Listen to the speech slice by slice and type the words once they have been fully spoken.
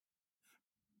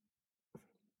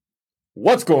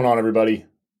What's going on, everybody?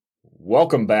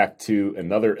 Welcome back to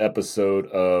another episode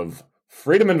of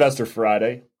Freedom Investor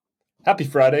Friday. Happy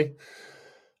Friday.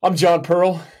 I'm John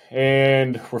Pearl,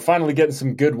 and we're finally getting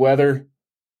some good weather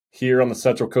here on the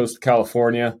central coast of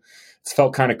California. It's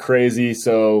felt kind of crazy,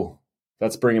 so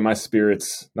that's bringing my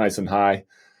spirits nice and high. I'm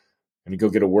going to go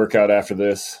get a workout after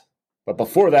this. But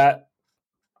before that,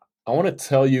 I want to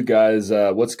tell you guys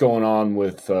what's going on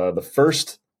with the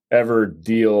first ever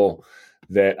deal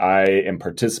that I am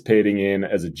participating in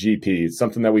as a GP. It's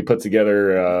something that we put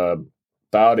together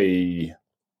about a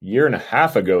year and a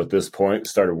half ago at this point.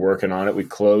 Started working on it. We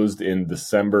closed in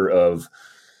December of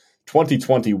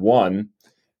 2021,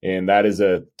 and that is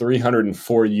a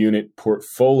 304 unit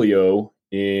portfolio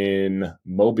in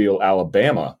Mobile,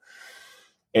 Alabama.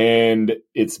 And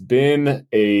it's been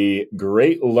a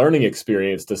great learning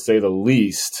experience, to say the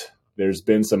least. There's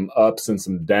been some ups and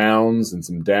some downs and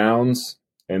some downs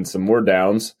and some more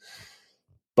downs.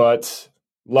 But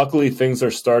luckily, things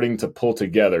are starting to pull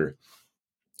together.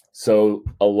 So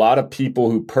a lot of people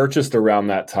who purchased around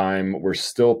that time were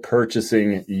still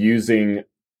purchasing using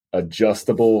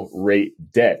adjustable rate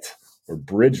debt or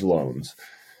bridge loans.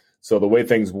 So the way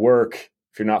things work,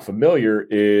 if you're not familiar,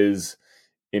 is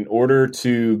in order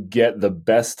to get the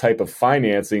best type of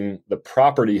financing, the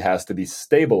property has to be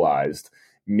stabilized,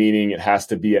 meaning it has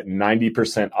to be at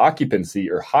 90%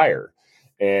 occupancy or higher.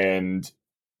 And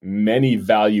many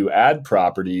value add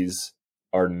properties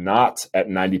are not at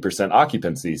 90%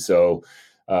 occupancy. So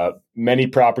many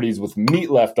properties with meat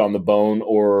left on the bone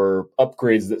or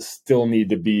upgrades that still need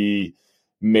to be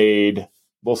made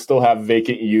will still have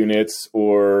vacant units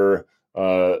or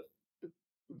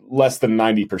less than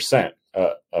 90%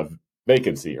 of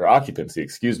vacancy or occupancy,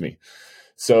 excuse me.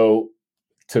 So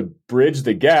to bridge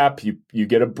the gap, you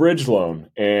get a bridge loan,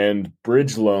 and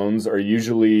bridge loans are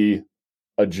usually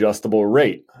adjustable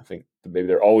rate. I think maybe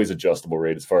they're always adjustable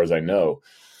rate as far as I know,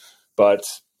 but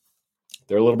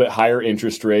they're a little bit higher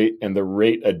interest rate, and the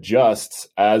rate adjusts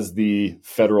as the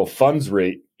federal funds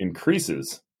rate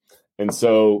increases. And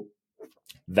so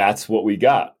that's what we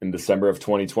got in December of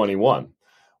 2021.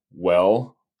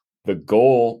 Well, the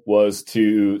goal was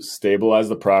to stabilize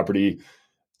the property,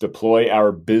 deploy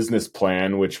our business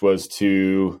plan, which was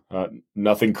to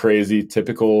nothing crazy,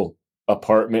 typical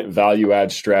apartment value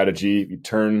add strategy. You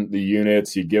turn the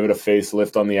units, you give it a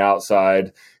facelift on the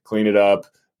outside, clean it up,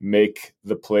 make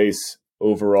the place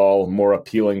overall more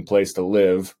appealing place to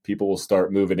live. People will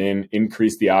start moving in,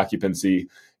 increase the occupancy,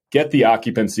 get the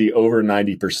occupancy over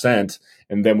 90%,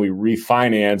 and then we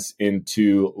refinance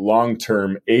into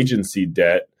long-term agency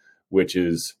debt, which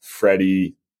is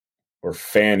Freddie or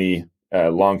Fannie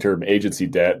long-term agency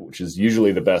debt, which is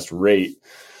usually the best rate.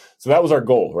 So that was our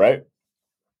goal, right?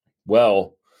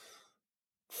 Well,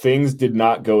 things did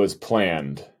not go as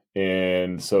planned.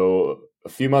 And so a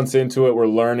few months into it, we're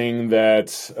learning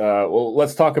that,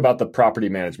 let's talk about the property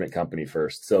management company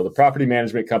first. So the property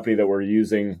management company that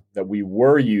we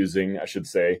were using, I should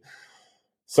say,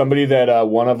 somebody that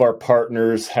one of our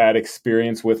partners had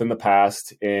experience with in the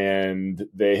past, and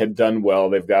they had done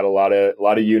well. They've got a lot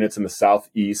of units in the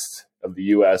southeast of the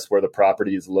U.S. where the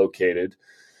property is located.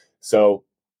 So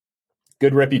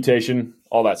good reputation,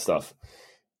 all that stuff.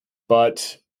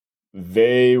 But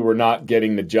they were not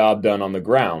getting the job done on the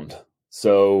ground.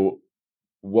 So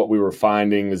what we were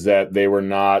finding is that they were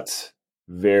not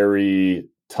very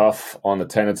tough on the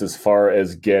tenants as far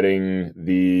as getting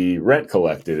the rent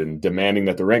collected and demanding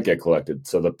that the rent get collected.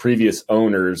 So the previous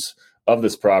owners of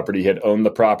this property had owned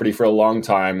the property for a long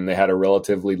time, and they had a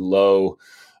relatively low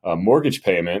mortgage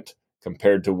payment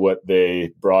compared to what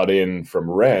they brought in from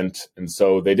rent. And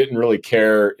so they didn't really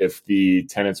care if the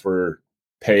tenants were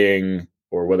paying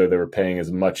or whether they were paying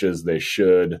as much as they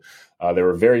should. They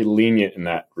were very lenient in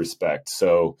that respect.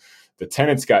 So the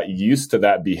tenants got used to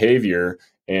that behavior.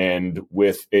 And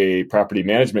with a property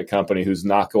management company who's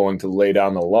not going to lay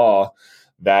down the law,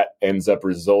 that ends up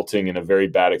resulting in a very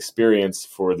bad experience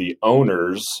for the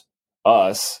owners,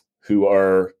 us, who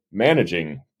are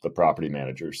managing the property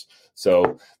managers.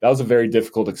 So that was a very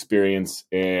difficult experience.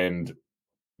 And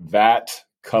that,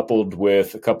 coupled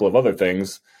with a couple of other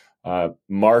things,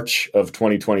 March of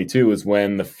 2022 is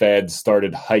when the Fed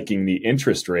started hiking the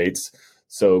interest rates.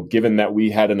 So given that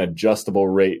we had an adjustable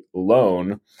rate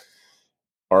loan,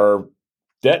 our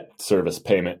debt service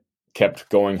payment kept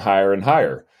going higher and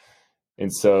higher.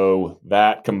 And so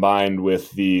that, combined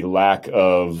with the lack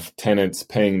of tenants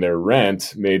paying their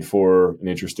rent, made for an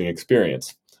interesting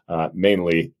experience,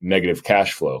 mainly negative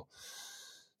cash flow.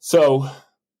 So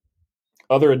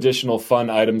other additional fun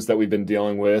items that we've been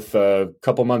dealing with, a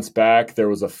couple months back, there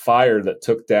was a fire that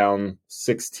took down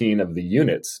 16 of the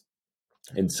units.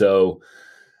 And so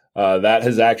that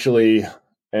has actually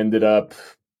ended up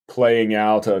playing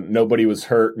out. Nobody was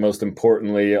hurt, most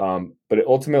importantly, but it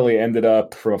ultimately ended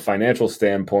up, from a financial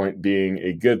standpoint, being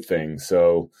a good thing.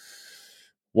 So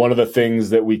one of the things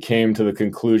that we came to the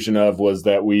conclusion of was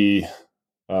that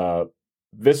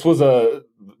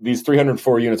these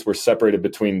 304 units were separated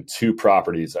between two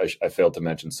properties. I failed to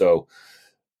mention. So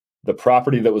the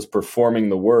property that was performing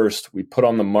the worst, we put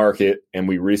on the market, and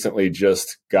we recently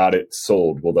just got it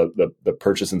sold. Well, the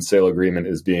purchase and sale agreement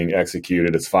is being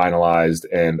executed. It's finalized.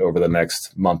 And over the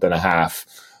next month and a half,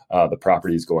 the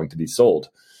property is going to be sold.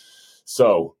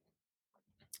 So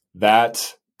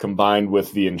that, combined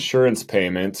with the insurance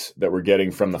payment that we're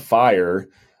getting from the fire,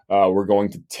 we're going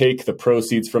to take the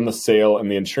proceeds from the sale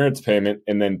and the insurance payment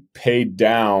and then pay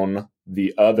down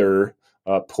the other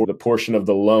the portion of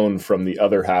the loan from the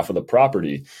other half of the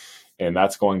property. And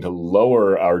that's going to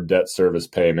lower our debt service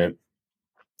payment,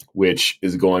 which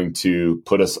is going to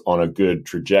put us on a good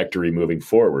trajectory moving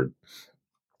forward.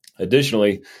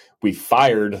 Additionally, we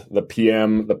fired the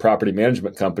PM, the property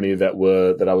management company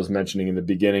that I was mentioning in the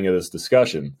beginning of this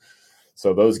discussion.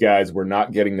 So those guys were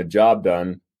not getting the job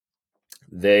done.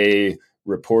 They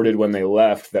reported when they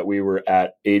left that we were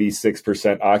at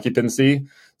 86% occupancy.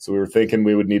 So we were thinking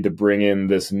we would need to bring in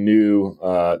this new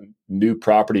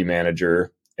property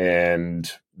manager,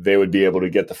 and they would be able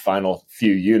to get the final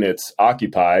few units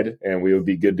occupied, and we would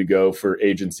be good to go for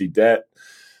agency debt,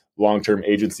 long-term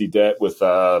agency debt with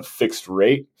a fixed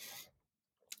rate.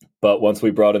 But once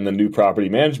we brought in the new property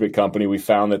management company, we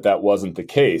found that wasn't the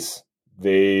case.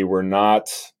 They were not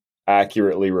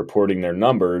accurately reporting their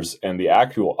numbers, and the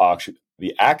actual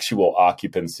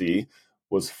occupancy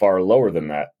was far lower than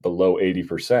that, below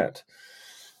 80%.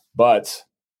 But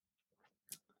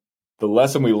the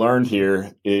lesson we learned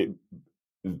here,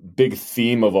 big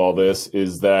theme of all this,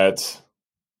 is that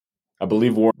I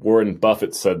believe Warren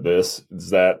Buffett said this, is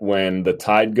that when the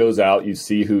tide goes out, you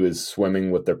see who is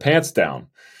swimming with their pants down.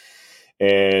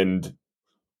 And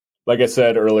like I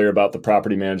said earlier about the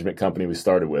property management company we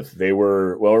started with, they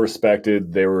were well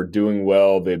respected. They were doing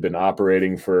well. They'd been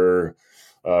operating for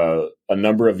a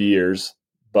number of years.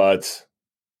 But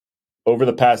over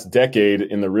the past decade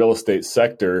in the real estate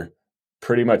sector,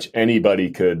 pretty much anybody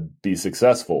could be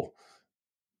successful.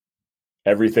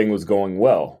 Everything was going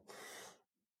well.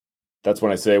 That's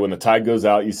when I say when the tide goes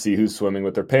out, you see who's swimming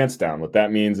with their pants down. What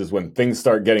that means is when things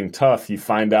start getting tough, you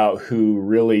find out who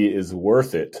really is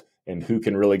worth it and who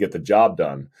can really get the job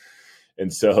done.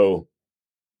 And so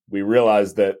we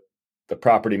realized that the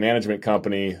property management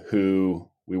company who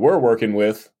we were working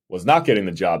with was not getting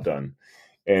the job done.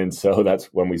 And so that's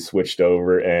when we switched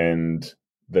over, and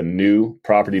the new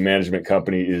property management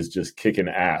company is just kicking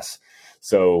ass.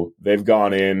 So they've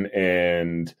gone in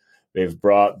and they've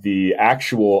brought the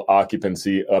actual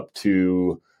occupancy up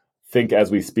to, I think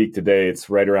as we speak today, it's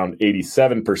right around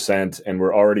 87%, and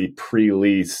we're already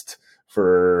pre-leased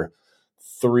for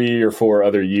 3 or 4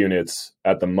 other units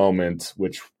at the moment,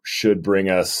 which should bring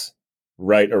us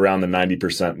right around the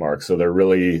 90% mark. So they're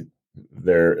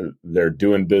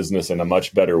doing business in a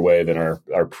much better way than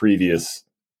our previous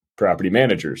property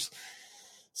managers.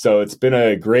 So it's been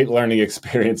a great learning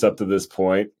experience up to this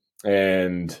point.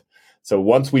 And so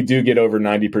once we do get over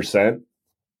 90%,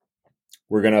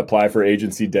 we're going to apply for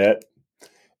agency debt.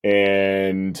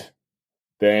 And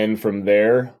then from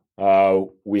there,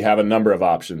 we have a number of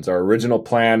options. Our original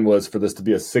plan was for this to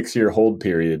be a 6-year hold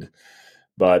period,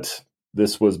 but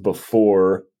this was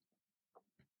before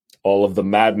all of the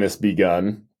madness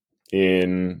begun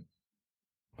in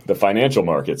the financial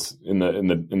markets, in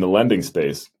the lending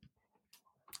space.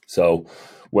 So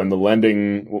when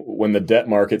the debt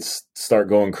markets start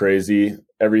going crazy,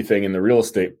 everything in the real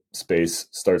estate space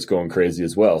starts going crazy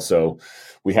as well. So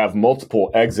we have multiple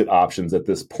exit options at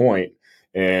this point,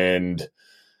 and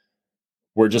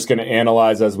we're just going to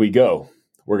analyze as we go.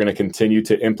 We're going to continue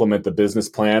to implement the business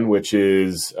plan, which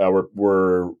is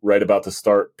we're right about to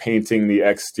start painting the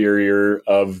exterior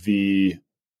of the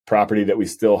property that we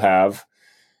still have.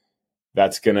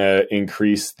 That's going to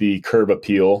increase the curb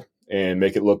appeal and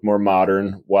make it look more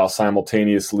modern, while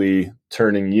simultaneously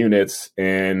turning units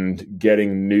and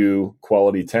getting new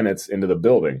quality tenants into the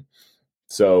building.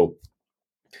 So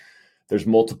there's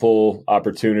multiple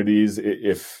opportunities.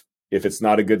 If it's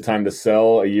not a good time to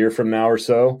sell a year from now or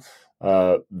so,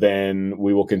 then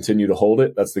we will continue to hold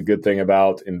it. That's the good thing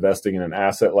about investing in an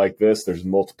asset like this. There's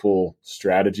multiple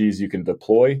strategies you can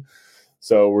deploy.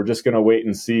 So we're just going to wait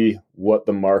and see what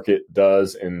the market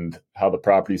does and how the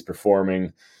property is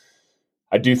performing.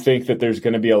 I do think that there's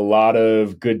going to be a lot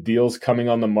of good deals coming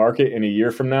on the market in a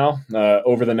year from now,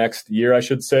 over the next year, I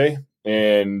should say.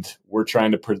 and we're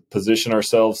trying to position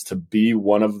ourselves to be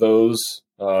one of those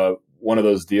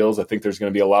deals. I think there's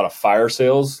going to be a lot of fire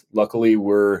sales. Luckily, we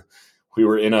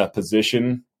were in a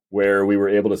position where we were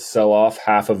able to sell off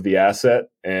half of the asset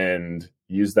and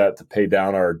use that to pay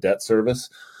down our debt service.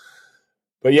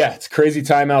 But yeah, it's a crazy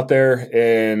time out there.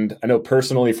 And I know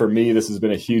personally for me, this has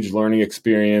been a huge learning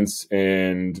experience,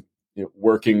 and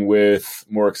working with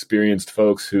more experienced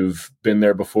folks who've been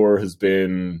there before has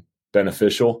been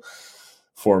beneficial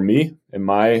for me in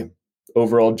my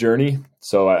overall journey.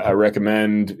 So I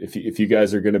recommend if you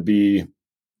guys are going to be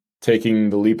taking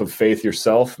the leap of faith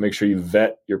yourself, make sure you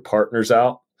vet your partners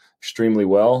out extremely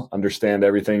well, understand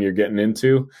everything you're getting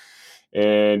into.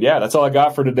 And yeah, that's all I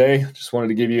got for today. Just wanted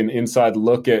to give you an inside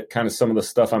look at kind of some of the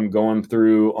stuff I'm going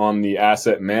through on the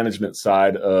asset management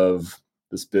side of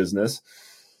this business.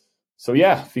 So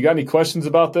yeah, if you got any questions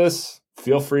about this,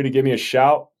 feel free to give me a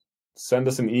shout, send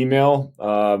us an email,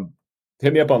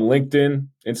 hit me up on LinkedIn,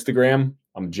 Instagram.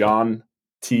 I'm John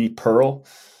T. Pearl.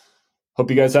 Hope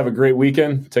you guys have a great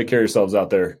weekend. Take care of yourselves out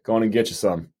there. Go on and get you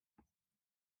some.